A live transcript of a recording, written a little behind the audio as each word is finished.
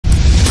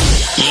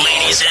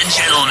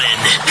gentlemen,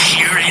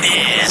 here it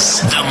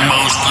is. The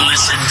most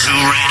listened to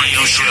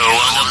radio show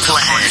on the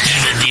planet.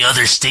 Even the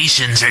other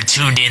stations are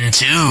tuned in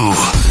too.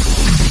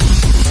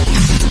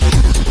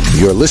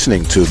 You're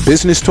listening to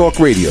Business Talk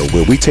Radio,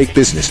 where we take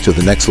business to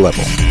the next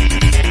level.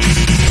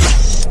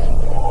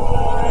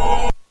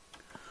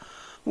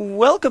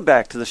 Welcome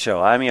back to the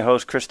show. I'm your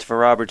host, Christopher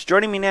Roberts.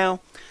 Joining me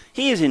now,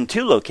 he is in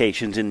 2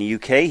 locations in the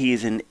UK. He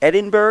is in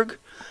Edinburgh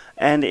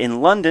and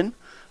in London.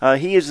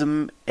 He is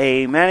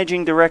a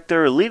managing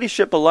director,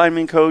 leadership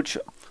alignment coach,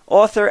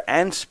 author,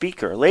 and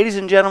speaker. Ladies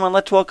and gentlemen,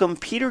 let's welcome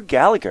Peter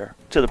Gallagher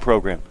to the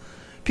program.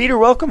 Peter,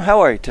 welcome. How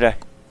are you today?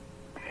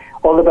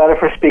 All the better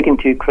for speaking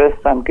to you, Chris.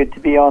 I'm good to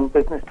be on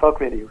Business Talk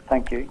Radio.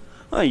 Thank you.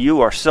 Oh, you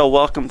are so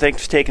welcome.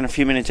 Thanks for taking a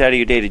few minutes out of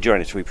your day to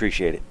join us. We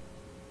appreciate it.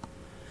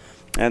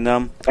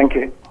 And thank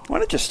you. Why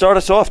don't you start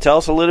us off? Tell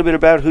us a little bit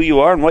about who you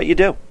are and what you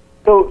do.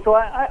 So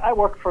I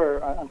work for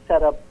and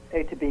set up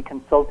A2B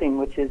Consulting,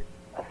 which is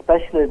a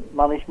specialist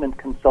management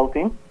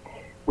consulting.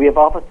 We have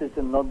offices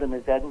in London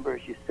as Edinburgh,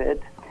 as you said.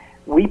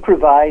 We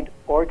provide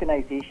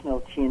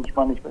organizational change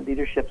management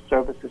leadership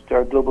services to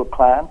our global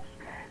clients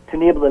to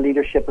enable the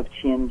leadership of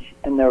change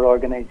in their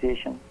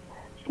organization.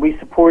 So we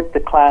support the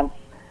clients'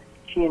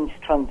 change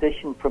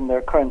transition from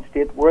their current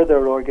state, where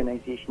their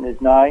organization is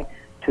now,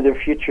 to their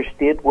future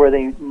state, where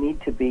they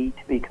need to be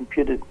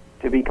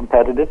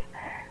competitive.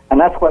 And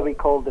that's why we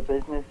call the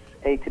business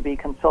A2B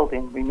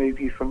Consulting. We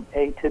move you from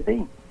A to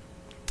B.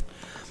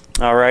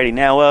 All righty.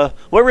 Now,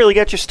 what really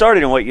got you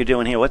started in what you're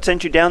doing here? What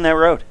sent you down that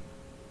road?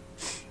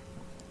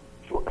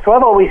 So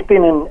I've always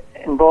been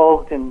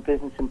involved in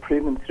business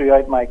improvement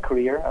throughout my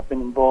career. I've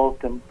been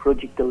involved in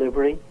project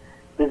delivery,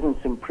 business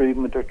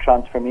improvement or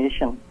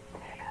transformation.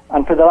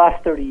 And for the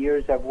last 30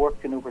 years, I've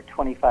worked in over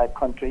 25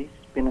 countries,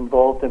 been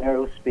involved in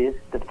aerospace,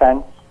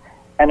 defense,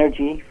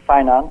 energy,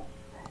 finance,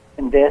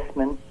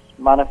 investments,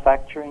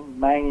 manufacturing,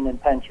 mining and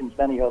pensions,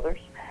 many others.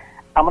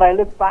 And when I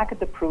look back at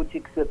the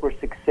projects that were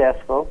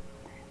successful,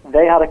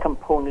 they had a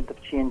component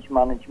of change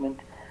management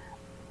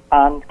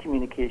and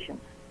communications.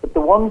 But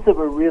the ones that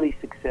were really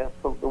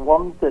successful, the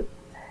ones that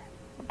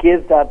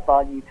give that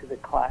value to the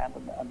client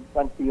and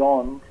went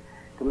beyond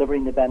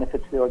delivering the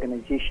benefits to the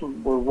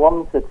organization, were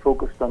ones that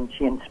focused on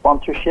change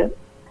sponsorship,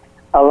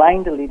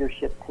 aligned the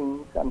leadership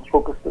teams, and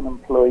focused on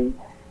employee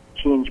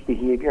change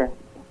behavior.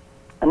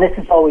 And this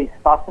has always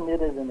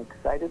fascinated and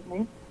excited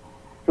me.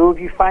 So if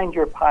you find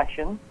your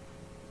passion,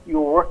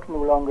 your work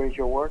no longer is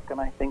your work, and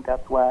I think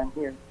that's why I'm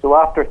here. So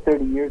after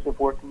 30 years of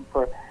working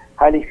for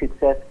highly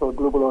successful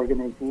global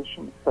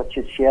organizations such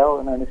as Shell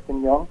and Ernst &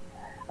 Young,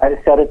 I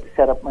decided to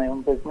set up my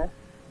own business.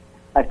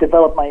 I've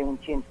developed my own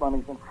change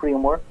management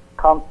framework,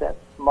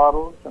 concepts,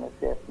 models, and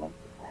assessments,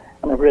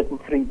 and I've written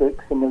 3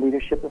 books on the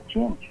leadership of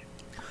change.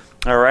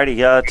 All righty.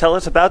 Tell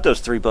us about those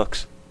 3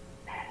 books.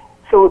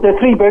 So the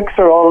 3 books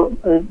are all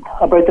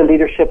about the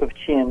leadership of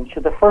change.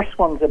 So the first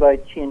one's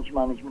about change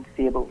management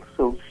fables,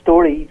 so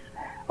stories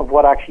of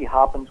what actually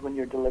happens when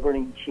you're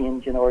delivering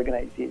change in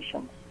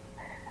organizations.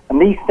 And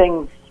these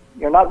things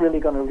you're not really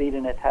going to read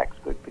in a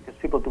textbook because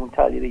people don't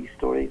tell you these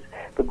stories,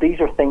 but these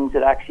are things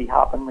that actually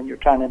happen when you're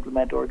trying to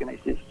implement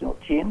organizational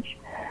change.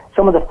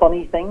 Some of the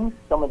funny things,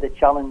 some of the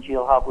challenge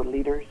you'll have with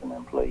leaders and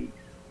employees.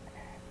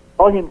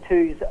 Volume 2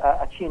 is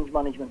a change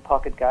management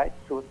pocket guide,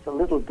 so it's a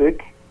little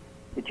book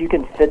that you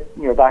can fit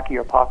in your back of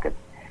your pocket.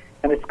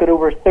 And it's got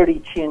over 30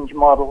 change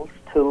models,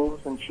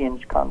 tools, and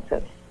change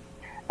concepts.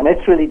 And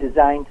it's really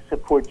designed to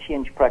support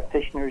change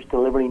practitioners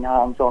delivering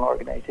hands-on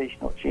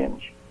organizational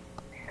change.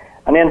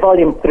 And then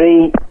Volume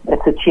 3,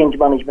 it's a change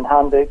management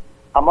handbook,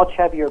 a much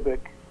heavier book.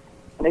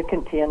 And it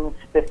contains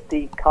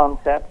 50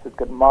 concepts. It's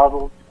got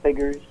models,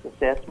 figures,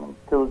 assessments,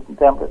 tools, and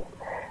templates,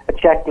 a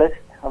checklist,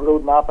 a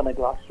roadmap, and a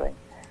glossary.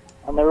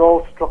 And they're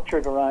all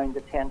structured around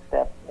the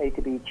 10-step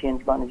A2B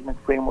change management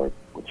framework,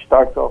 which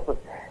starts off with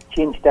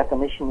change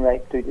definition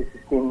right through to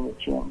sustaining the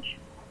change.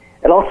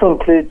 It also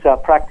includes a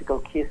practical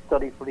case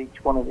study for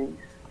each one of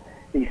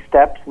these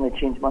steps in the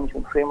change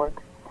management framework.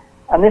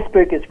 And this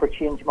book is for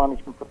change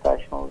management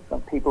professionals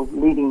and people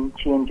leading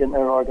change in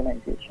their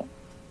organization.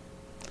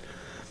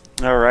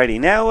 All righty.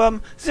 Now,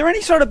 is there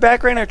any sort of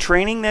background or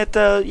training that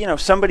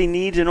somebody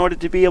needs in order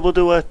to be able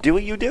to do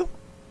what you do?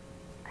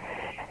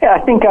 Yeah, I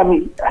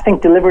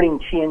think delivering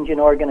change in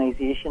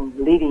organizations,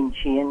 leading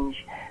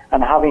change,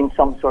 and having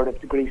some sort of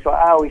degree. So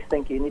I always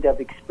think you need to have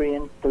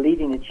experience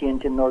leading a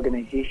change in an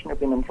organization or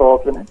being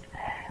involved in it,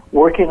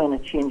 working on a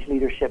change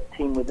leadership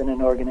team within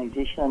an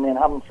organization, and then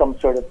having some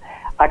sort of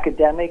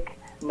academic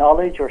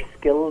knowledge or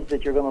skills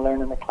that you're going to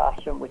learn in the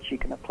classroom which you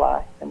can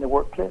apply in the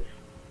workplace.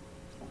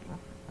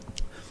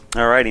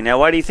 All righty. Now,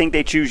 why do you think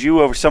they choose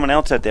you over someone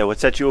else out there? What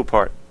sets you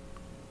apart?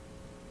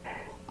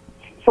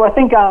 So I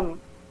think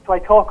so I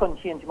talk on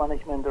change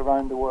management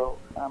around the world.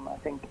 I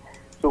think,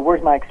 so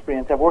where's my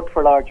experience? I've worked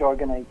for large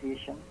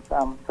organizations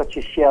such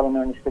as Shell and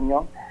Ernst &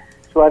 Young.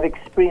 So I've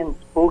experienced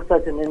both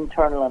as an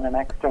internal and an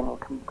external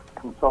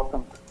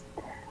consultant.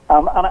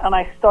 And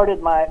I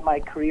started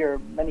my career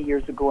many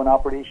years ago in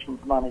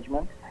operations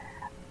management.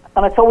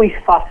 And it's always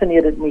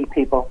fascinated me,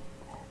 people.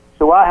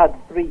 So I had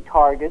 3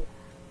 targets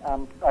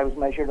I was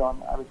measured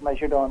on. I was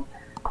measured on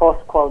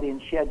cost, quality,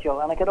 and schedule,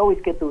 and I could always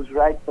get those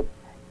right, but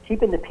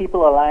keeping the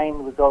people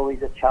aligned was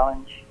always a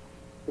challenge.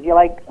 If you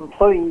like,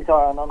 employees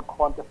are an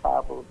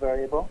unquantifiable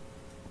variable.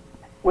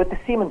 With the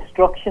same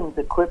instructions,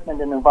 equipment,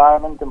 and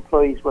environment,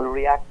 employees will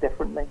react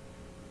differently.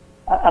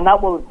 And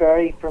that will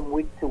vary from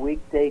week to week,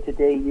 day to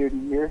day, year to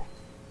year.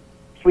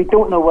 So we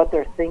don't know what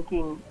they're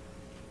thinking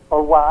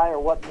or why or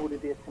what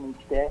motivates them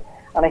each day.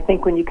 And I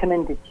think when you come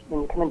into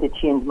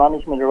change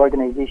management or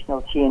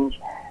organizational change,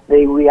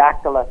 they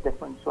react a lot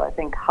different. So I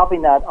think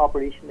having that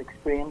operational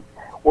experience,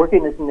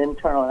 working as an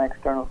internal and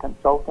external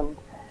consultant,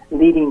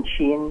 leading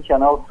change,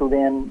 and also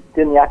then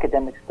doing the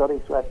academic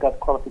studies. So I've got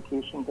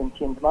qualifications in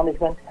change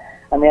management,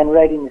 and then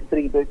writing the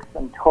 3 books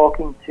and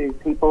talking to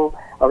people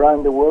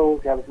around the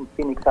world. I was in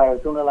Phoenix,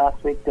 Arizona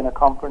last week doing a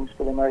conference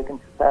for the American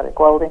Society of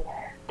Quality.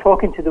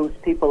 Talking to those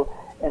people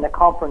in a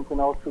conference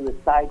and also the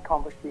side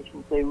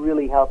conversations, they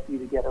really help you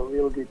to get a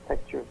real good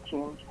picture of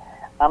change.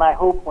 And I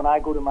hope when I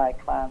go to my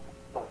clients,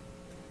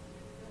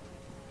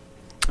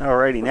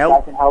 Alrighty, now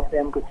I can help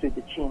them go through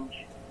the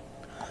change.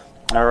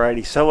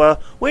 Alrighty, so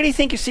where do you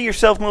think you see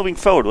yourself moving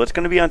forward? What's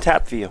going to be on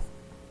tap for you?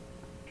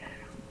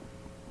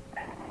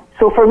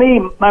 So for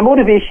me, my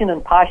motivation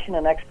and passion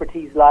and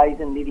expertise lies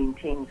in leading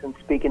teams and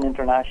speaking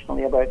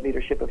internationally about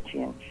leadership of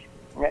change.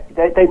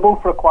 They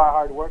both require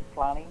hard work,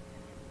 planning,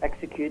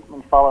 executing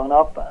and following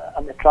up,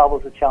 and the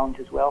travel's a challenge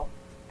as well.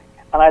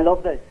 And I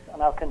love this,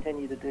 and I'll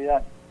continue to do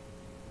that.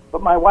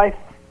 But my wife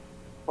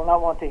will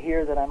not want to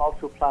hear that I'm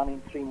also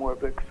planning 3 more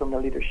books on the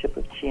leadership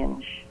of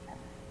change.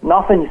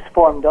 Nothing's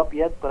formed up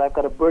yet, but I've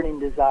got a burning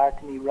desire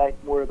to write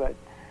more about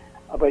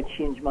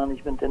change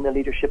management and the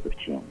leadership of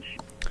change.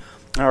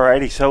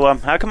 Alrighty, so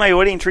how can my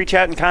audience reach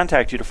out and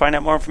contact you to find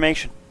out more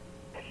information?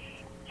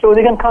 So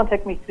they can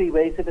contact me 3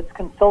 ways. If it's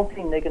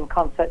consulting, they can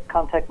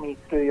contact me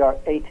through our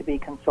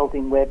A2B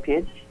Consulting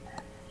webpage.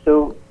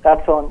 So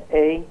that's on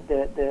A,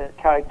 the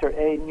character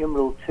A,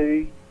 numeral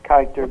 2,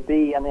 character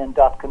B, and then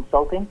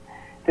 .consulting.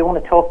 If they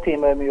want to talk to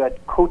me about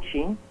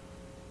coaching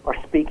or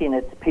speaking,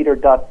 it's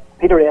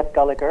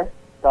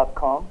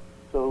peterfgallagher.com.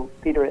 So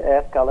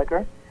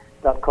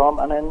peterfgallagher.com.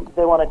 And then if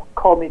they want to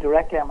call me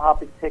directly, I'm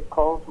happy to take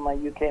calls on my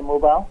UK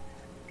mobile,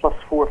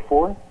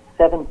 +44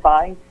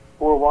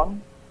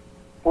 7541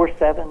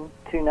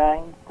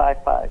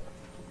 472955.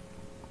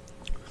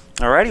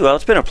 Alrighty, well,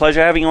 it's been a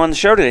pleasure having you on the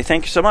show today.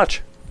 Thank you so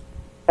much.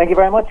 Thank you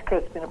very much,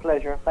 Chris. It's been a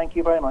pleasure. Thank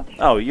you very much.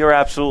 Oh, you're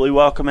absolutely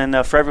welcome. And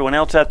for everyone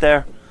else out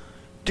there,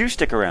 do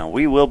stick around.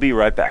 We will be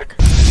right back.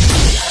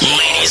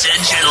 Ladies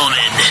and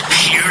gentlemen,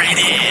 here it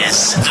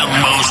is, the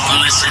most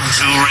listened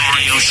to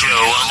radio show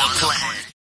on the planet.